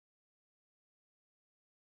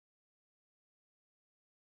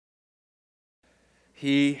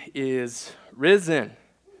He is risen.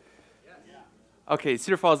 Okay,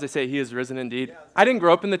 Cedar Falls, they say he is risen indeed. I didn't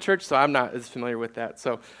grow up in the church, so I'm not as familiar with that.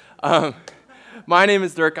 So, my name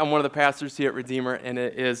is Dirk. I'm one of the pastors here at Redeemer, and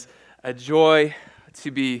it is a joy to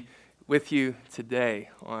be with you today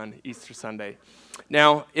on Easter Sunday.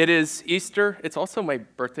 Now, it is Easter. It's also my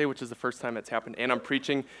birthday, which is the first time it's happened, and I'm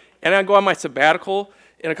preaching. And I go on my sabbatical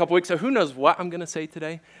in a couple weeks, so who knows what I'm going to say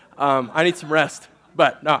today. I need some rest,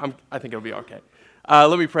 but no, I think it'll be okay.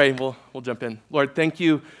 Let me pray, and we'll jump in. Lord, thank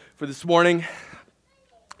you for this morning.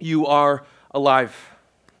 You are alive.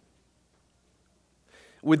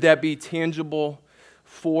 Would that be tangible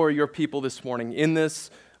for your people this morning, in this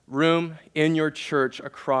room, in your church,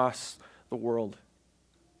 across the world?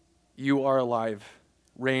 You are alive,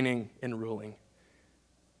 reigning and ruling.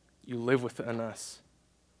 You live within us.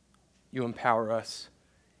 You empower us,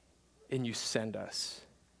 and you send us.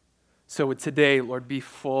 So today, Lord, be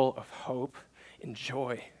full of hope and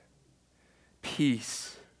joy,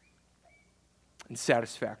 peace, and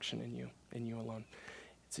satisfaction in you alone.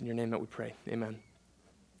 It's in your name that we pray. Amen.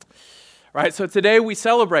 All right, so today we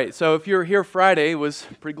celebrate. So if you're here Friday, it was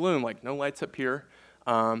pretty gloom, like no lights up here.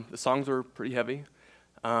 The songs were pretty heavy.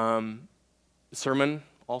 The sermon,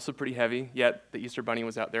 also pretty heavy, yet the Easter Bunny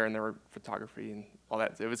was out there and there were photography and all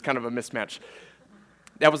that. It was kind of a mismatch.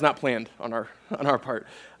 That was not planned on our part.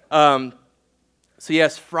 So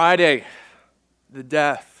yes, Friday, the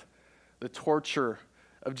death, the torture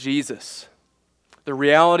of Jesus, the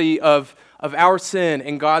reality of our sin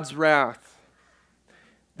and God's wrath.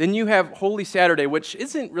 Then you have Holy Saturday, which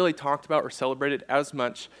isn't really talked about or celebrated as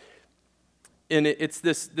much. And it's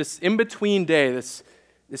this in-between day,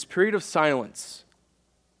 this period of silence.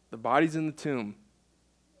 The body's in the tomb.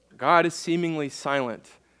 God is seemingly silent,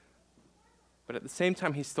 but at the same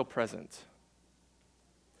time, he's still present.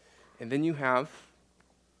 And then you have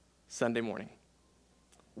Sunday morning,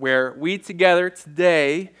 where we together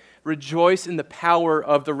today rejoice in the power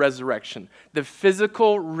of the resurrection, the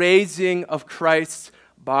physical raising of Christ's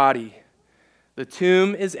body. The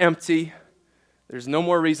tomb is empty. There's no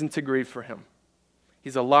more reason to grieve for him.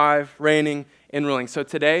 He's alive, reigning, and ruling. So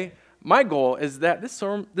today, my goal is that this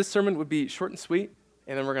sermon would be short and sweet,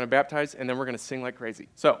 and then we're going to baptize, and then we're going to sing like crazy.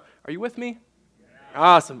 So, are you with me? Yeah.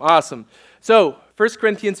 Awesome. So, 1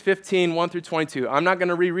 Corinthians 15, 1 through 22. I'm not going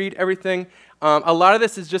to reread everything. A lot of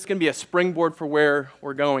this is just going to be a springboard for where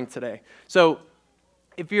we're going today. So,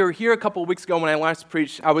 if you were here a couple of weeks ago when I last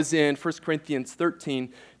preached, I was in 1 Corinthians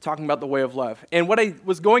 13 talking about the way of love. And what I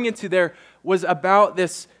was going into there was about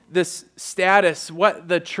this status, what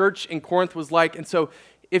the church in Corinth was like. And so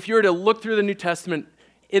if you were to look through the New Testament,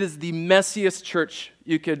 it is the messiest church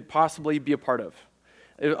you could possibly be a part of.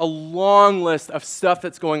 A long list of stuff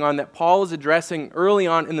that's going on that Paul is addressing early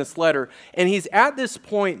on in this letter. And he's at this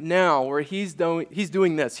point now where he's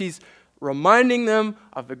doing this. He's reminding them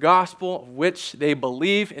of the gospel of which they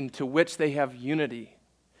believe and to which they have unity.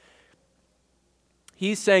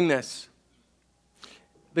 He's saying this: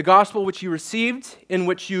 the gospel which you received, in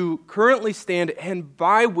which you currently stand, and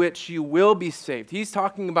by which you will be saved. He's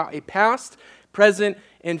talking about a past, present,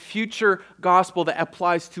 and future gospel that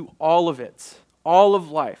applies to all of it, all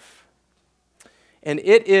of life. And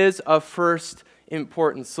it is of first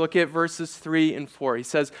importance. Look at verses 3 and 4. He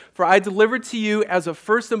says, "For I delivered to you as of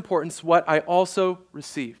first importance what I also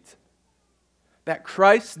received, that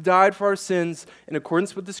Christ died for our sins in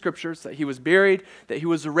accordance with the Scriptures, that he was buried, that he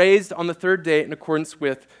was raised on the third day in accordance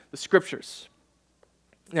with the Scriptures."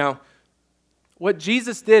 Now, what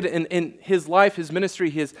Jesus did in his life, his ministry,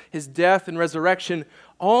 his death and resurrection,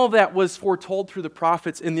 all that was foretold through the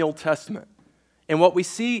prophets in the Old Testament. And what we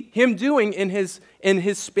see him doing in his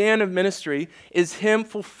span of ministry is him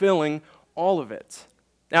fulfilling all of it.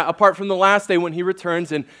 Now, apart from the last day when he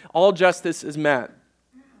returns and all justice is met.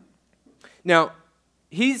 Now,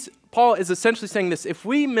 Paul is essentially saying this: if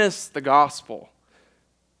we miss the gospel,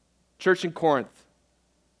 church in Corinth,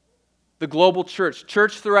 the global church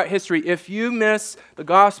throughout history, if you miss the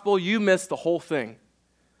gospel, you miss the whole thing.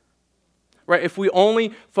 Right? If we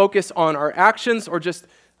only focus on our actions or just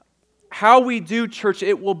how we do church,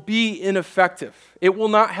 it will be ineffective. It will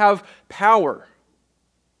not have power.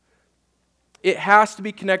 It has to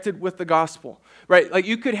be connected with the gospel, right? Like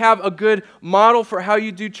you could have a good model for how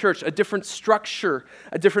you do church, a different structure,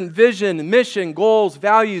 a different vision, mission, goals,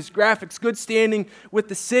 values, graphics, good standing with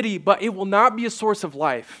the city, but it will not be a source of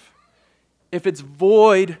life if it's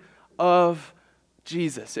void of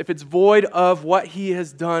Jesus, if it's void of what he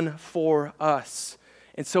has done for us.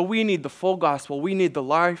 And so we need the full gospel. We need the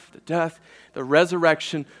life, the death, the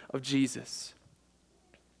resurrection of Jesus.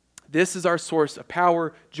 This is our source of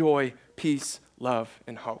power, joy, peace, love,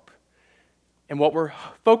 and hope. And what we're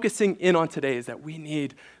focusing in on today is that we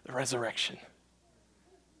need the resurrection.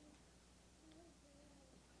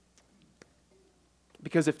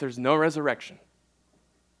 Because if there's no resurrection,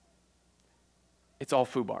 it's all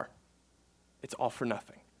FUBAR. It's all for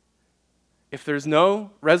nothing. If there's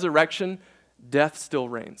no resurrection, death still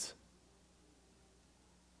reigns.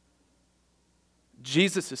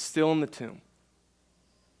 Jesus is still in the tomb.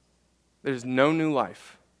 There's no new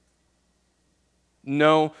life,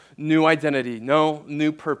 no new identity, no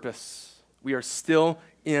new purpose. We are still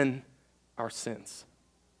in our sins.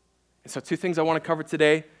 And so 2 things I want to cover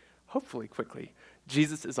today, hopefully quickly.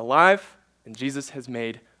 Jesus is alive, and Jesus has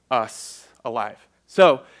made us alive.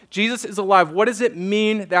 So, Jesus is alive. What does it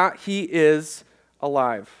mean that he is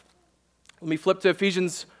alive? Let me flip to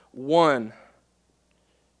Ephesians 1,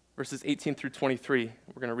 verses 18 through 23.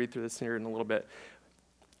 We're going to read through this here in a little bit.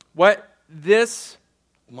 What this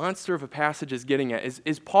monster of a passage is getting at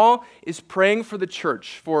is Paul is praying for the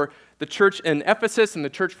church in Ephesus and the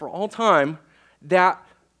church for all time, that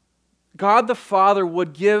God the Father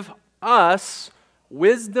would give us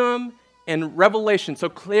wisdom and revelation, so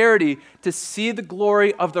clarity to see the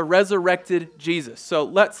glory of the resurrected Jesus. So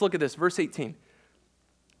let's look at this, verse 18.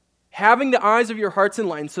 Having the eyes of your hearts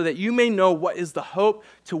enlightened so that you may know what is the hope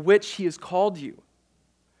to which he has called you.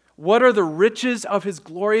 What are the riches of his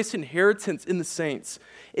glorious inheritance in the saints?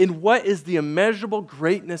 And what is the immeasurable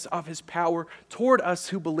greatness of his power toward us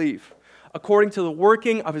who believe? According to the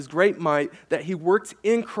working of his great might that he worked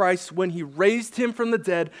in Christ when he raised him from the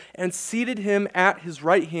dead and seated him at his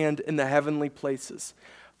right hand in the heavenly places,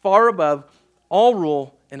 far above all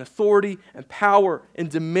rule and authority and power and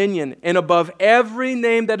dominion, and above every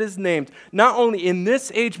name that is named, not only in this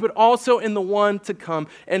age, but also in the one to come.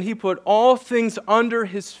 And he put all things under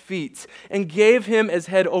his feet and gave him as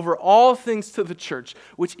head over all things to the church,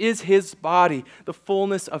 which is his body, the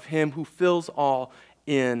fullness of him who fills all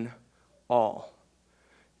in all.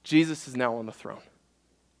 Jesus is now on the throne.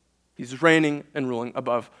 He's reigning and ruling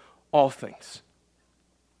above all things.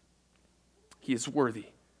 He is worthy.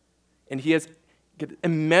 And he has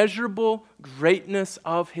immeasurable greatness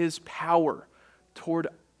of his power toward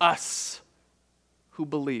us who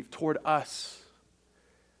believe, toward us.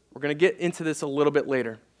 We're going to get into this a little bit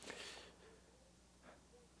later.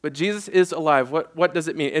 But Jesus is alive. What does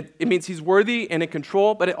it mean? It means he's worthy and in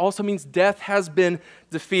control, but it also means death has been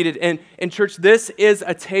defeated. And in church, this is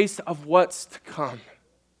a taste of what's to come.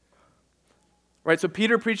 Right? So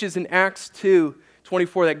Peter preaches in Acts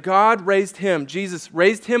 2:24 that God raised him, Jesus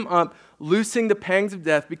raised him up, loosing the pangs of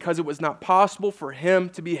death because it was not possible for him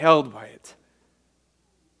to be held by it.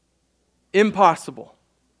 Impossible.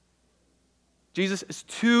 Jesus is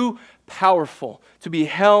too powerful to be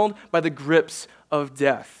held by the grips of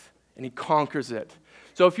death, and he conquers it.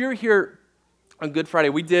 So if you're here on Good Friday,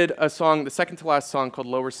 we did a song, the second to last song, called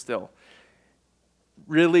Lower Still.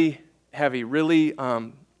 Really heavy, really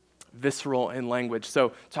visceral in language.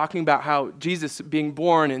 So talking about how Jesus being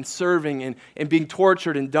born and serving and being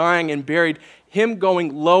tortured and dying and buried, him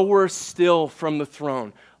going lower still from the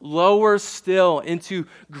throne, lower still into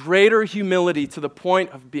greater humility to the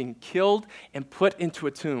point of being killed and put into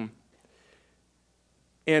a tomb.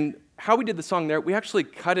 And how we did the song there, we actually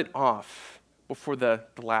cut it off before the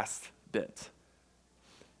last bit.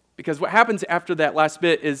 Because what happens after that last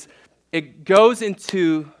bit is it goes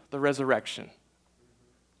into the resurrection.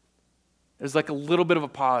 There's like a little bit of a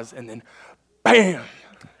pause, and then bam!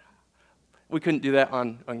 We couldn't do that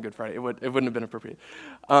on Good Friday. It wouldn't have been appropriate.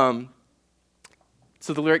 So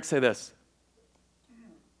the lyrics say this: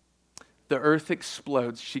 the earth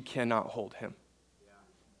explodes, she cannot hold him.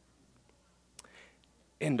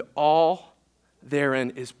 And all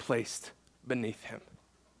therein is placed beneath him.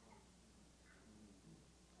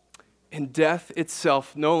 And death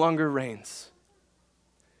itself no longer reigns.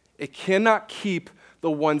 It cannot keep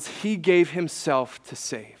the ones he gave himself to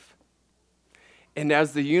save. And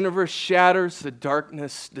as the universe shatters, the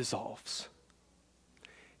darkness dissolves.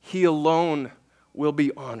 He alone will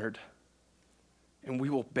be honored, and we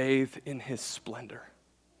will bathe in his splendor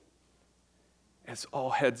as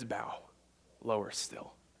all heads bow lower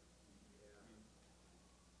still.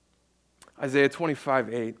 Isaiah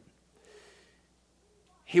 25:8.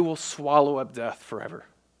 He will swallow up death forever.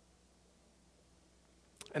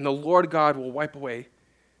 And the Lord God will wipe away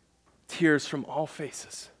tears from all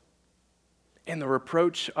faces. And the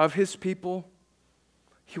reproach of his people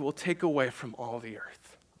he will take away from all the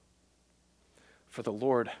earth. For the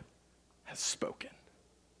Lord has spoken.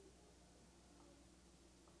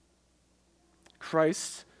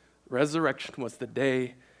 Christ's resurrection was the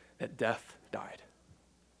day that death died.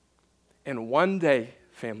 And one day,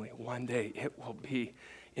 family, one day it will be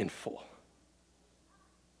in full.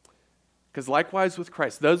 Because likewise with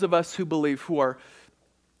Christ, those of us who believe,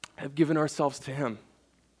 have given ourselves to him,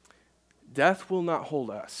 death will not hold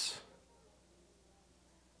us.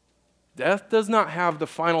 Death does not have the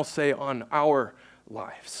final say on our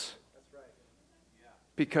lives.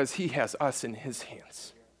 Because he has us in his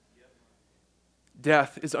hands.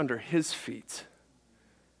 Death is under his feet.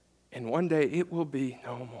 And one day it will be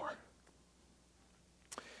no more.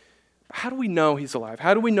 How do we know he's alive?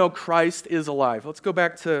 How do we know Christ is alive? Let's go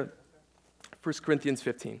back to 1 Corinthians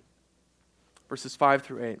 15, verses 5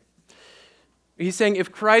 through 8. He's saying,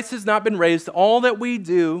 if Christ has not been raised, all that we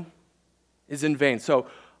do is in vain. So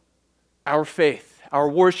our faith, our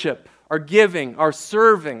worship, our giving, our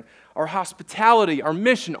serving, our hospitality, our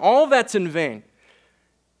mission, all that's in vain.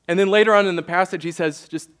 And then later on in the passage, he says,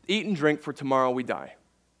 just eat and drink, for tomorrow we die.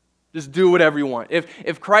 Just do whatever you want.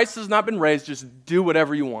 If Christ has not been raised, just do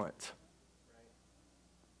whatever you want.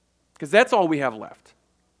 Because that's all we have left.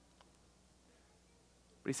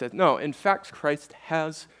 But he says, no, in fact, Christ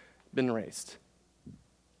has been raised.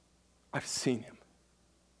 I've seen him.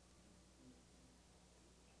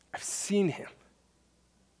 I've seen him.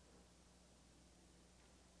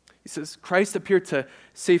 He says, Christ appeared to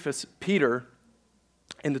Cephas, Peter,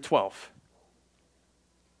 and the 12.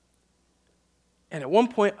 And at one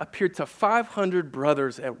point appeared to 500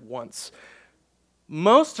 brothers at once.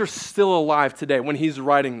 Most are still alive today when he's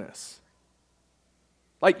writing this.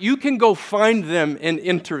 Like, you can go find them and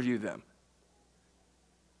interview them.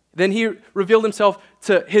 Then he revealed himself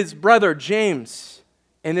to his brother James,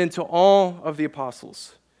 and then to all of the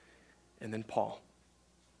apostles, and then Paul.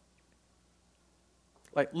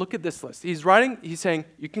 Like, look at this list. He's saying,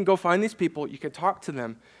 you can go find these people, you can talk to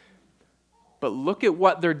them, but look at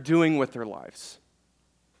what they're doing with their lives.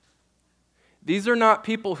 These are not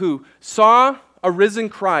people who saw a risen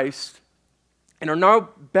Christ and are now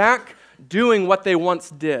back doing what they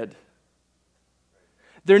once did.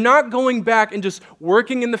 They're not going back and just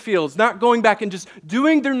working in the fields, not going back and just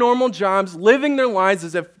doing their normal jobs, living their lives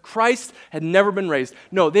as if Christ had never been raised.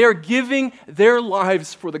 No, they are giving their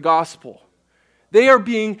lives for the gospel. They are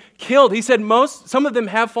being killed. He said some of them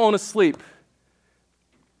have fallen asleep.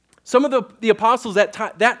 Some of the apostles at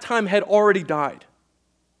that time had already died.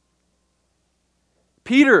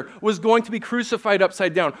 Peter was going to be crucified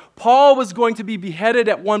upside down. Paul was going to be beheaded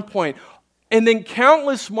at one point. And then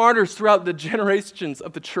countless martyrs throughout the generations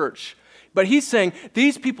of the church. But he's saying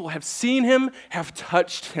these people have seen him, have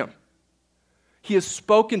touched him. He has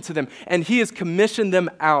spoken to them, and he has commissioned them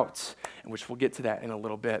out, which we'll get to that in a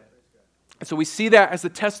little bit. And so we see that as the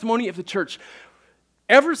testimony of the church.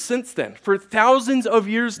 Ever since then, for thousands of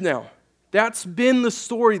years now, that's been the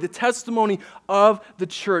story, the testimony of the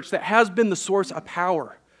church that has been the source of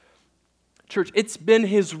power. Church, it's been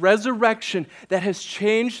his resurrection that has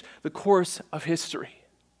changed the course of history.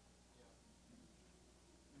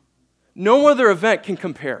 No other event can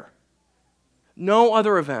compare. No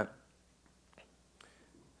other event.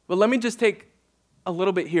 But let me just take a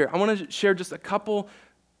little bit here. I want to share just a couple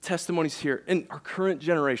testimonies here in our current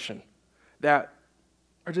generation that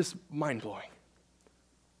are just mind-blowing.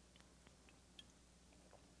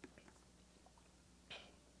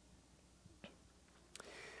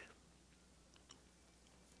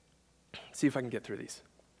 See if I can get through these.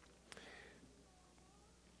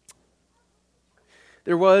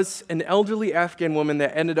 There was an elderly Afghan woman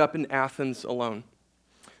that ended up in Athens alone.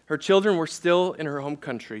 Her children were still in her home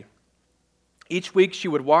country. Each week she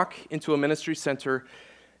would walk into a ministry center,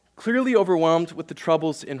 clearly overwhelmed with the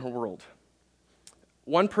troubles in her world.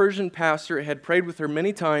 One Persian pastor had prayed with her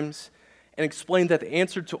many times and explained that the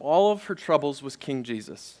answer to all of her troubles was King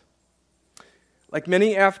Jesus. Like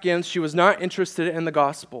many Afghans, she was not interested in the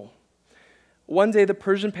gospel. One day, the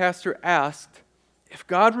Persian pastor asked, if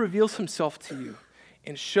God reveals himself to you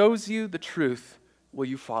and shows you the truth, will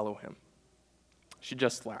you follow him? She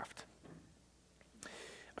just laughed.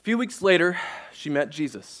 A few weeks later, she met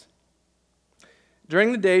Jesus.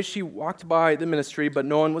 During the day, she walked by the ministry, but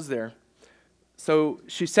no one was there. So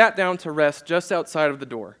she sat down to rest just outside of the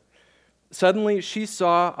door. Suddenly, she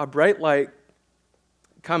saw a bright light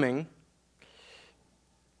coming.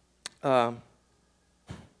 A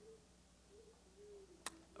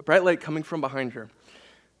bright light coming from behind her,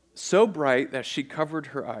 so bright that she covered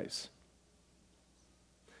her eyes.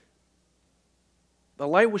 The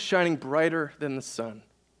light was shining brighter than the sun.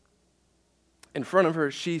 In front of her,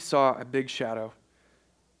 she saw a big shadow,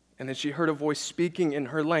 and then she heard a voice speaking in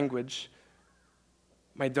her language,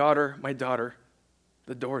 my daughter,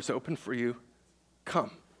 the door is open for you. Come."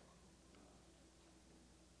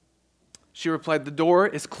 She replied, "The door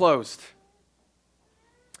is closed."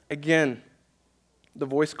 Again, the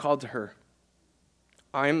voice called to her,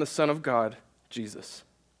 I am the Son of God, Jesus.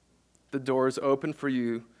 The door is open for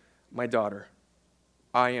you, my daughter.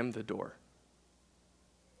 I am the door."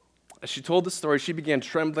 As she told the story, she began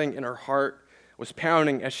trembling and her heart was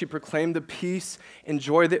pounding as she proclaimed the peace and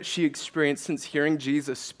joy that she experienced since hearing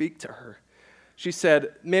Jesus speak to her. She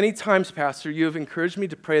said, "Many times, Pastor, you have encouraged me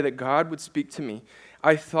to pray that God would speak to me.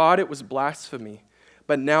 I thought it was blasphemy,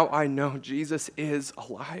 but now I know Jesus is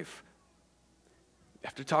alive."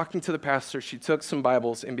 After talking to the pastor, she took some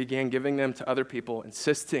Bibles and began giving them to other people,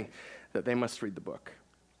 insisting that they must read the book.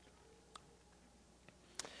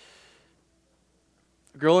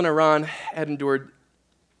 A girl in Iran had endured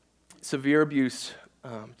severe abuse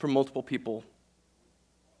from multiple people,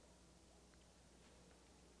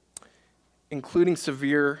 including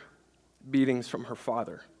severe beatings from her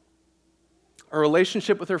father. Her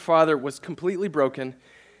relationship with her father was completely broken,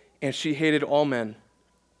 and she hated all men.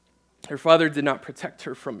 Her father did not protect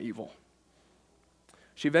her from evil.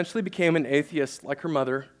 She eventually became an atheist like her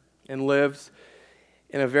mother and lived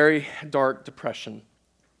in a very dark depression.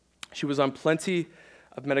 She was on plenty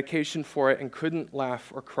of medication for it and couldn't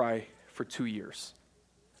laugh or cry for 2 years.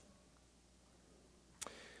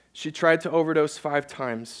 She tried to overdose 5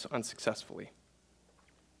 times unsuccessfully.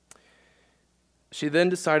 She then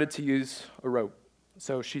decided to use a rope.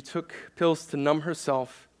 So she took pills to numb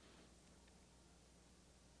herself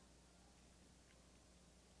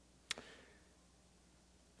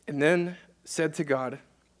and then said to God,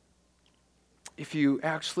 "If you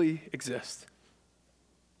actually exist,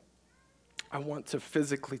 I want to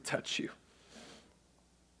physically touch you."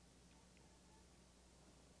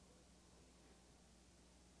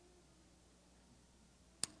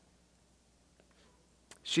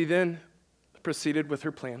 She then proceeded with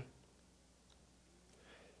her plan.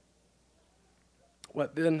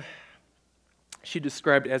 What then she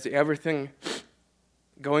described as everything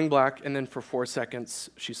going black, and then for 4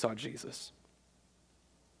 seconds, she saw Jesus.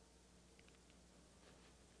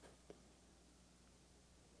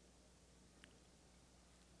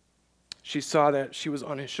 She saw that she was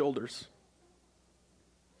on his shoulders,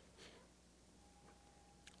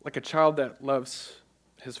 like a child that loves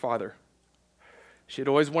his father. She had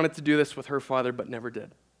always wanted to do this with her father, but never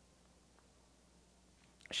did.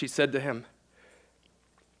 She said to him,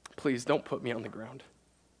 "Please don't put me on the ground."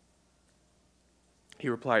 He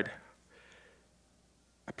replied,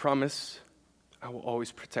 "I promise I will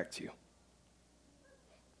always protect you.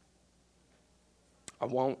 I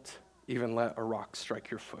won't even let a rock strike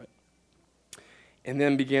your foot." And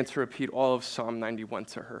then began to repeat all of Psalm 91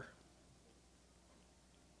 to her.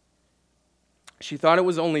 She thought it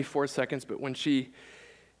was only 4 seconds, but when she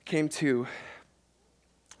came to,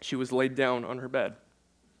 she was laid down on her bed.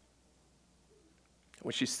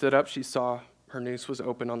 When she stood up, she saw her noose was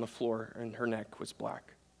open on the floor and her neck was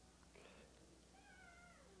black.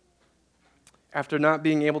 After not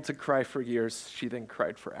being able to cry for years, she then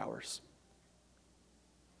cried for hours.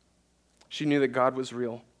 She knew that God was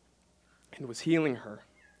real and was healing her.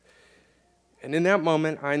 And in that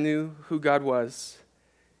moment, I knew who God was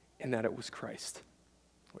and that it was Christ,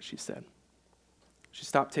 what she said. She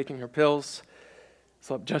stopped taking her pills,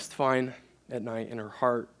 slept just fine at night, and her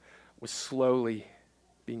heart was slowly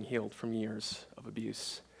being healed from years of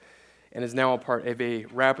abuse, and is now a part of a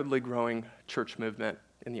rapidly growing church movement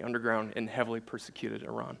in the underground in heavily persecuted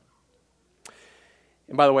Iran.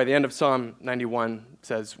 And by the way, the end of Psalm 91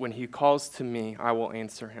 says, "When he calls to me, I will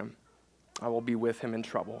answer him. I will be with him in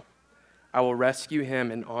trouble. I will rescue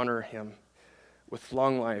him and honor him. With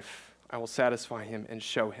long life, I will satisfy him and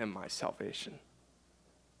show him my salvation."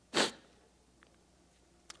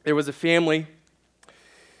 There was a family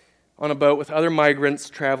on a boat with other migrants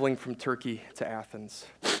traveling from Turkey to Athens.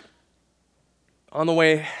 On the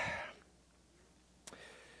way,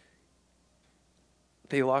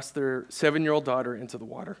 they lost their 7-year-old daughter into the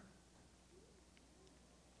water.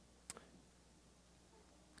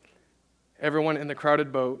 Everyone in the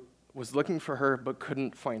crowded boat was looking for her but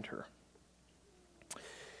couldn't find her.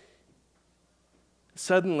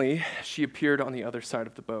 Suddenly, she appeared on the other side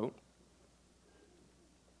of the boat,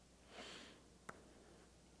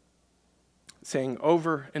 saying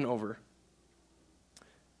over and over,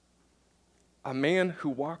 "A man who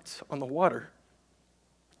walked on the water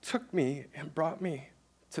took me and brought me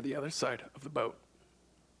to the other side of the boat."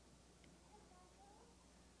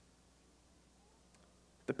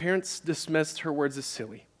 The parents dismissed her words as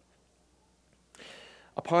silly.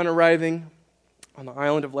 Upon arriving on the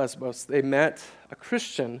island of Lesbos, they met a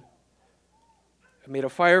Christian who made a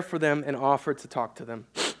fire for them and offered to talk to them.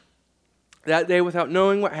 That day, without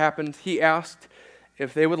knowing what happened, he asked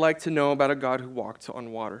if they would like to know about a God who walked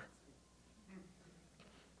on water.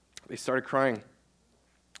 They started crying.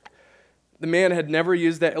 The man had never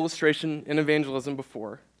used that illustration in evangelism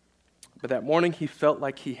before, but that morning he felt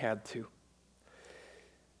like he had to.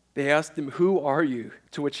 They asked him, "Who are you?"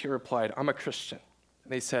 To which he replied, "I'm a Christian."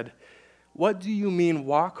 And they said, "What do you mean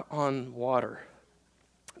walk on water?"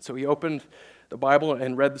 So he opened the Bible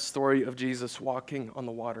and read the story of Jesus walking on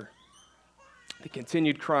the water. They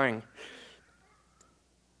continued crying.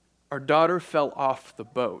 "Our daughter fell off the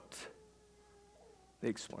boat," they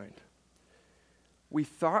explained. "We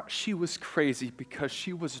thought she was crazy because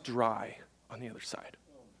she was dry on the other side."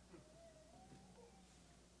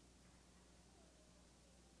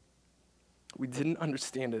 We didn't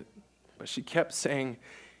understand it, but she kept saying,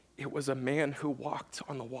 "It was a man who walked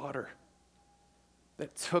on the water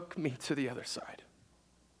that took me to the other side."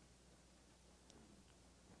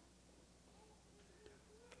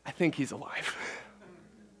 I think he's alive.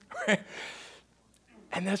 Right?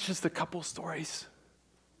 And that's just a couple stories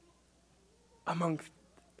among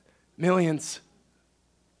millions,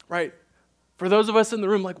 right? For those of us in the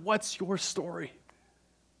room, like, what's your story?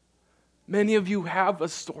 Many of you have a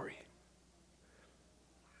story.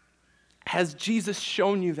 Has Jesus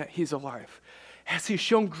shown you that he's alive? Has he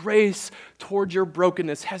shown grace toward your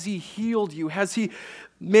brokenness? Has he healed you? Has he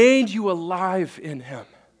made you alive in him?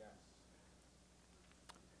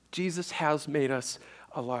 Jesus has made us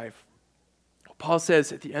alive. Paul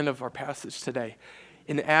says at the end of our passage today,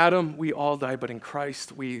 in Adam we all die, but in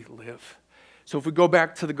Christ we live. So if we go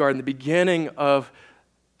back to the garden, the beginning of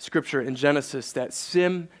Scripture in Genesis, that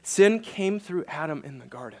sin came through Adam in the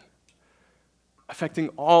garden, affecting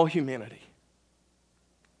all humanity.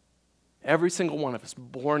 Every single one of us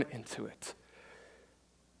born into it.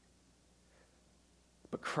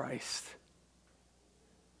 But Christ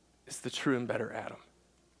is the true and better Adam.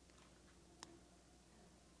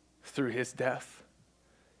 Through his death,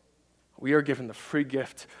 we are given the free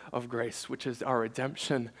gift of grace, which is our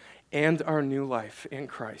redemption and our new life in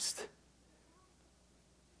Christ.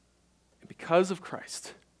 And because of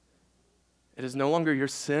Christ, it is no longer your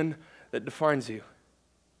sin that defines you.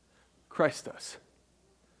 Christ does.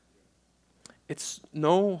 It's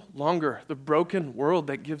no longer the broken world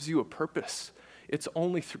that gives you a purpose. It's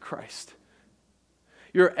only through Christ.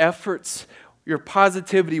 Your efforts, your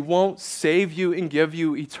positivity won't save you and give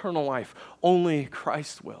you eternal life. Only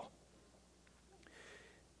Christ will.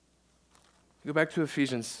 Go back to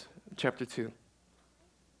Ephesians chapter 2,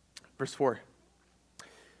 verse 4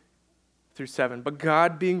 through 7. "But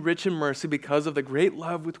God, being rich in mercy because of the great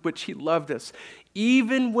love with which he loved us,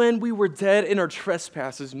 even when we were dead in our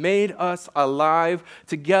trespasses, made us alive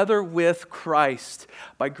together with Christ.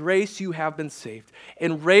 By grace you have been saved,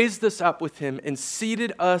 and raised us up with him, and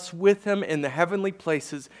seated us with him in the heavenly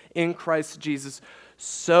places in Christ Jesus,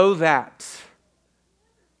 so that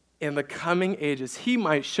in the coming ages he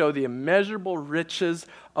might show the immeasurable riches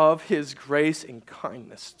of his grace and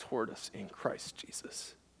kindness toward us in Christ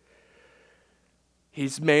Jesus."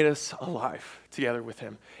 He's made us alive together with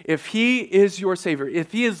him. If he is your Savior,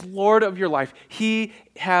 if he is Lord of your life, he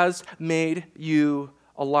has made you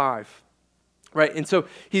alive, right? And so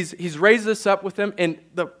he's raised us up with him, and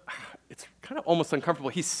it's kind of almost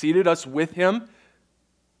uncomfortable. He seated us with him.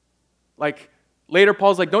 Like, later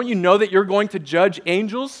Paul's like, don't you know that you're going to judge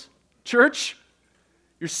angels, church?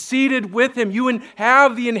 You're seated with him. You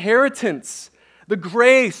have the inheritance, the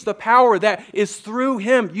grace, the power that is through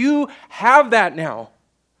him. You have that now.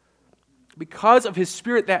 Because of his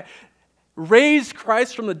Spirit that raised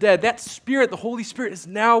Christ from the dead, that Spirit, the Holy Spirit, is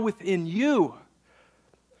now within you.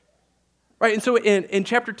 Right, and so in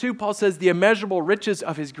chapter 2, Paul says the immeasurable riches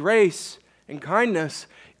of his grace and kindness.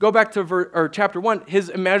 Go back to chapter 1, his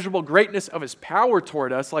immeasurable greatness of his power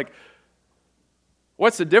toward us. Like,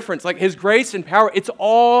 what's the difference? Like, his grace and power, it's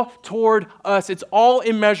all toward us. It's all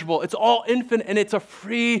immeasurable. It's all infinite, and it's a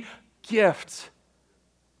free gift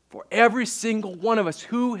for every single one of us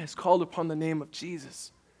who has called upon the name of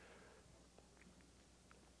Jesus.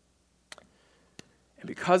 And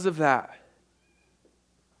because of that,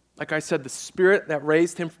 like I said, the Spirit that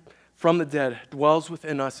raised him from the dead dwells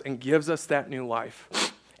within us and gives us that new life.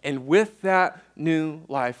 And with that new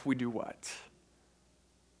life, we do what?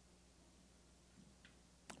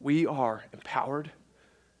 We are empowered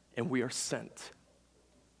and we are sent.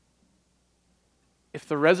 If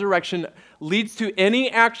the resurrection leads to any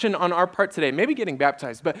action on our part today, maybe getting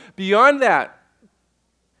baptized, but beyond that,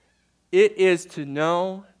 it is to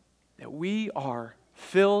know that we are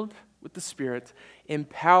filled with the Spirit,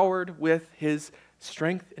 empowered with his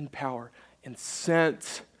strength and power, and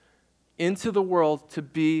sent into the world to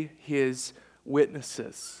be his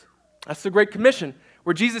witnesses. That's the Great Commission,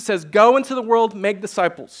 where Jesus says, go into the world, make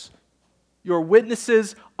disciples. You're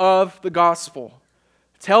witnesses of the gospel.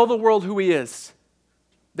 Tell the world who he is.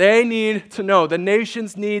 They need to know. The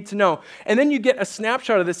nations need to know. And then you get a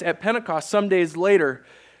snapshot of this at Pentecost some days later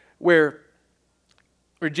where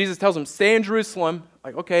Jesus tells them, stay in Jerusalem.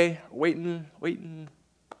 Like, okay, waiting.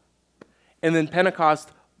 And then Pentecost,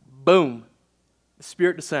 boom, the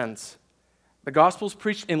Spirit descends. The gospel's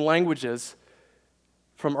preached in languages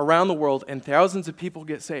from around the world, and thousands of people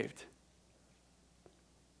get saved.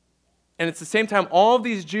 And it's the same time, all of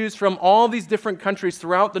these Jews from all these different countries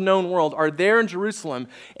throughout the known world are there in Jerusalem,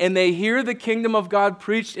 and they hear the kingdom of God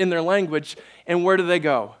preached in their language, and where do they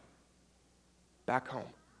go? Back home.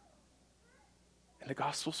 And the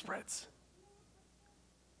gospel spreads.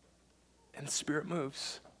 And the Spirit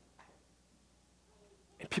moves.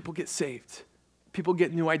 And people get saved. People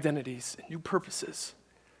get new identities and new purposes.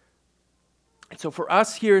 And so for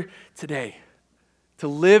us here today, to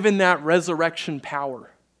live in that resurrection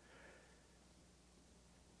power,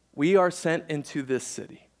 we are sent into this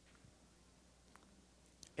city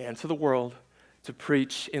and to the world to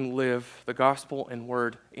preach and live the gospel in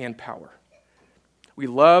word and power. We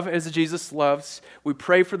love as Jesus loves. We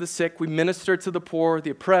pray for the sick. We minister to the poor,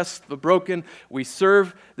 the oppressed, the broken. We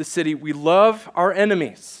serve the city. We love our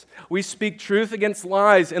enemies. We speak truth against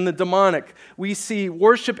lies and the demonic. We see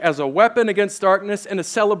worship as a weapon against darkness and a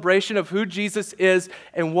celebration of who Jesus is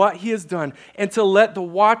and what he has done, and to let the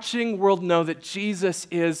watching world know that Jesus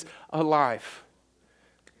is alive.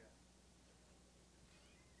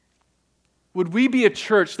 Would we be a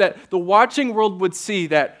church that the watching world would see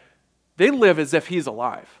that they live as if he's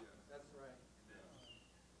alive?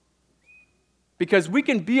 Because we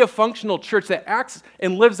can be a functional church that acts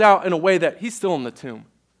and lives out in a way that he's still in the tomb.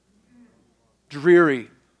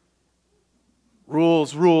 Dreary.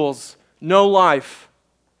 Rules. No life.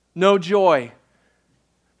 No joy.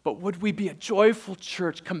 But would we be a joyful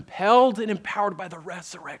church, compelled and empowered by the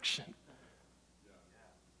resurrection?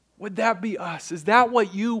 Would that be us? Is that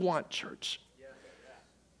what you want, church?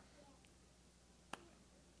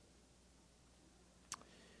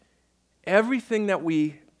 Everything that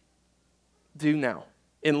we do now,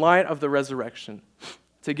 in light of the resurrection,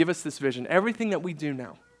 to give us this vision, everything that we do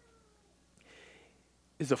now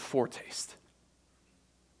is a foretaste.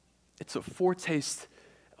 It's a foretaste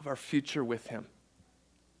of our future with him.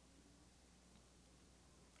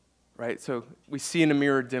 Right? So we see in a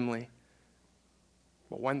mirror dimly,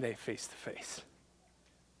 but one day face to face.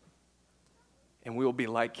 And we will be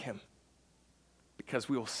like him because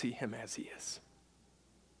we will see him as he is.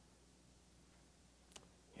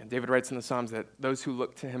 And David writes in the Psalms that those who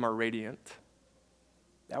look to him are radiant.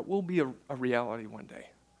 That will be a reality one day.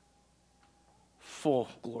 Full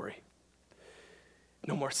glory.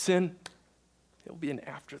 No more sin. It'll be an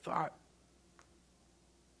afterthought.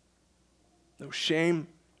 No shame,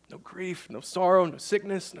 no grief, no sorrow, no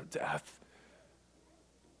sickness, no death.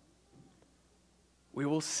 We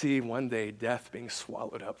will see one day death being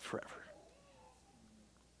swallowed up forever.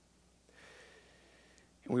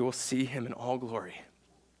 And we will see him in all glory.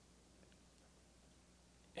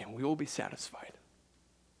 And we will be satisfied.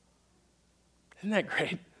 Isn't that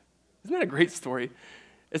great? Isn't that a great story?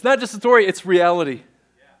 It's not just a story, it's reality.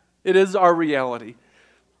 It is our reality.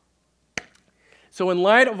 So in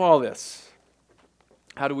light of all this,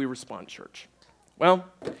 how do we respond, church? Well,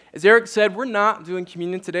 as Eric said, we're not doing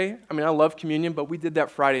communion today. I mean, I love communion, but we did that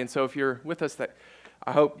Friday. And so if you're with us,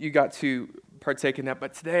 I hope you got to partake in that.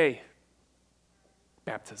 But today,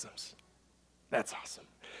 baptisms. That's awesome.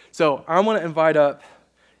 So I want to invite up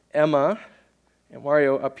Emma and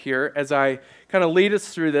Wario up here as I kind of lead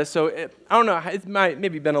us through this. So I don't know, it might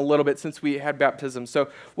maybe been a little bit since we had baptism. So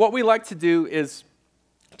what we like to do is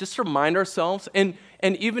just remind ourselves, and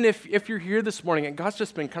even if you're here this morning and God's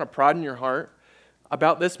just been kind of prodding your heart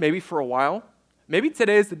about this maybe for a while, maybe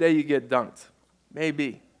today is the day you get dunked.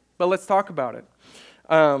 Maybe. But let's talk about it.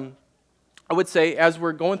 I would say as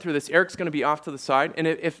we're going through this, Eric's going to be off to the side. And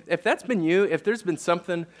if that's been you, if there's been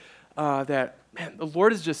something that, man, the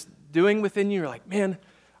Lord is just doing within you, you're like, man,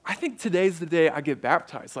 I think today's the day I get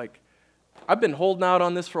baptized. Like, I've been holding out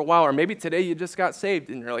on this for a while, or maybe today you just got saved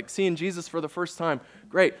and you're like seeing Jesus for the first time.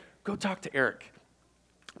 Great, go talk to Eric.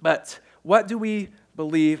 But what do we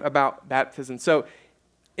believe about baptism? So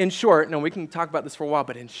in short, now we can talk about this for a while,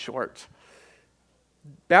 but in short,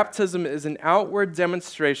 baptism is an outward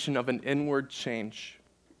demonstration of an inward change.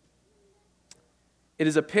 It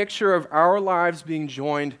is a picture of our lives being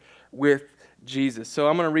joined with Jesus. So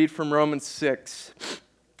I'm going to read from Romans 6.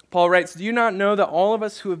 Paul writes, "Do you not know that all of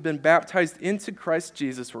us who have been baptized into Christ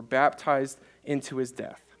Jesus were baptized into his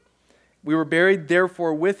death? We were buried,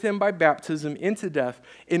 therefore, with him by baptism into death,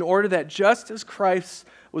 in order that just as Christ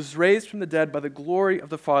was raised from the dead by the glory of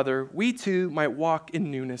the Father, we too might walk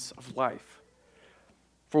in newness of life.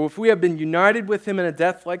 For if we have been united with him in a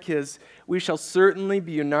death like his, we shall certainly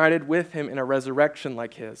be united with him in a resurrection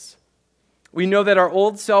like his. We know that our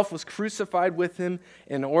old self was crucified with him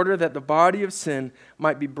in order that the body of sin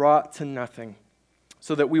might be brought to nothing,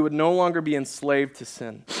 so that we would no longer be enslaved to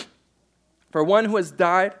sin. For one who has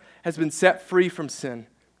died has been set free from sin.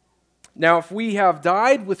 Now, if we have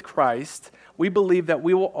died with Christ, we believe that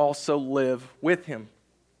we will also live with him.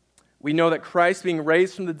 We know that Christ, being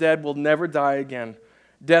raised from the dead, will never die again.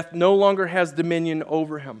 Death no longer has dominion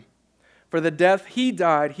over him. For the death he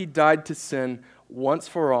died to sin once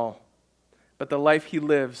for all. But the life he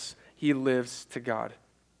lives to God.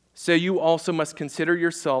 So you also must consider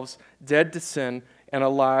yourselves dead to sin and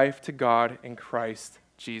alive to God in Christ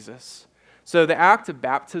Jesus. So the act of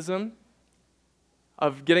baptism,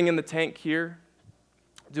 of getting in the tank here,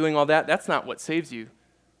 doing all that, that's not what saves you.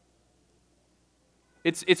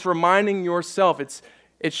 It's reminding yourself, it's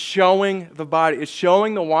showing the body, it's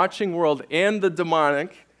showing the watching world and the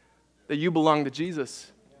demonic that you belong to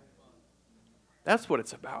Jesus. That's what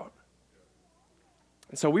it's about.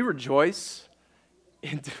 And so we rejoice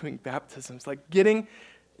in doing baptisms, like getting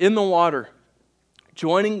in the water,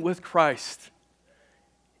 joining with Christ,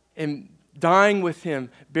 and dying with him,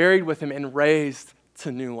 buried with him, and raised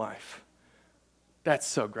to new life. That's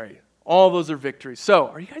so great. All those are victories. So,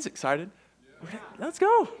 are you guys excited? Yeah. Let's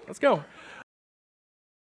go.